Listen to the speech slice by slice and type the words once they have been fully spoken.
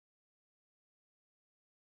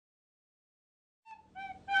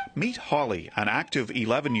Meet Holly, an active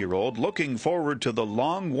 11-year-old looking forward to the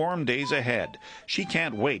long, warm days ahead. She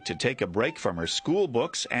can't wait to take a break from her school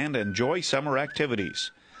books and enjoy summer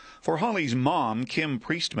activities. For Holly's mom, Kim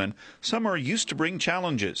Priestman, summer used to bring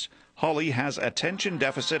challenges. Holly has attention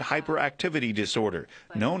deficit hyperactivity disorder,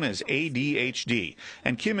 known as ADHD,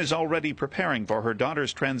 and Kim is already preparing for her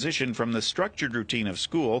daughter's transition from the structured routine of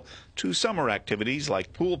school to summer activities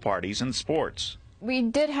like pool parties and sports. We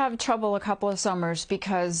did have trouble a couple of summers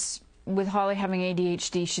because with Holly having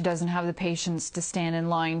ADHD, she doesn't have the patience to stand in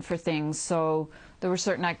line for things, so there were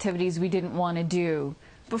certain activities we didn't want to do.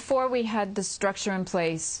 Before we had the structure in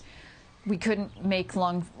place, we couldn't make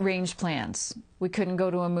long-range plans. We couldn't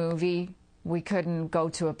go to a movie. We couldn't go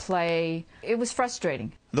to a play. It was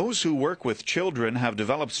frustrating. Those who work with children have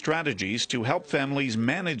developed strategies to help families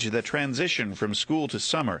manage the transition from school to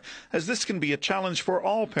summer, as this can be a challenge for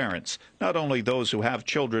all parents, not only those who have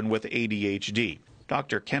children with ADHD.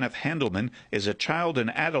 Dr. Kenneth Handelman is a child and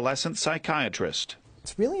adolescent psychiatrist.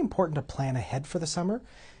 It's really important to plan ahead for the summer.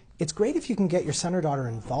 It's great if you can get your son or daughter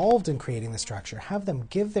involved in creating the structure, have them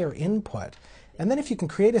give their input, and then if you can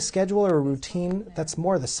create a schedule or a routine that's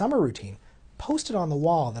more the summer routine, post it on the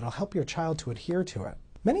wall that'll help your child to adhere to it.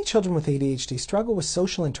 Many children with ADHD struggle with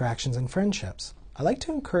social interactions and friendships. I like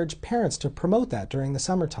to encourage parents to promote that during the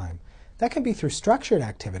summertime. That can be through structured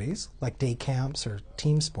activities, like day camps or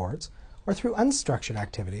team sports, or through unstructured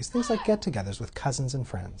activities, things like get-togethers with cousins and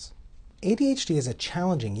friends. ADHD is a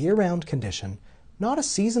challenging year-round condition, not a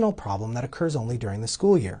seasonal problem that occurs only during the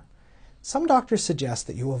school year. Some doctors suggest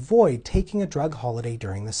that you avoid taking a drug holiday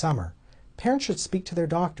during the summer. Parents should speak to their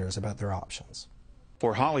doctors about their options.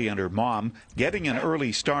 For Holly and her mom, getting an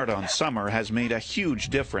early start on summer has made a huge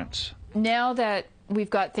difference. Now that we've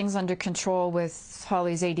got things under control with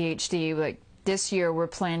Holly's ADHD, like this year we're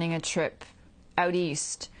planning a trip out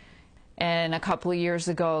east. And a couple of years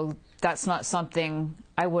ago, that's not something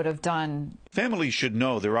I would have done. Families should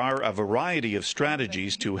know there are a variety of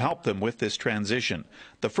strategies to help them with this transition.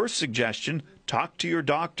 The first suggestion, talk to your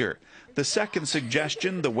doctor. The second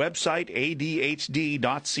suggestion, the website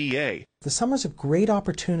adhd.ca. The summer's a great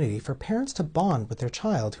opportunity for parents to bond with their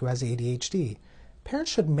child who has ADHD.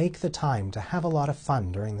 Parents should make the time to have a lot of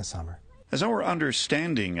fun during the summer. As our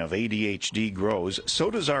understanding of ADHD grows, so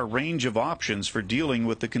does our range of options for dealing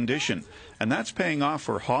with the condition. And that's paying off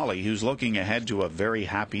for Holly, who's looking ahead to a very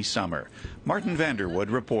happy summer. Martin Vanderwood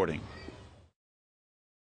reporting.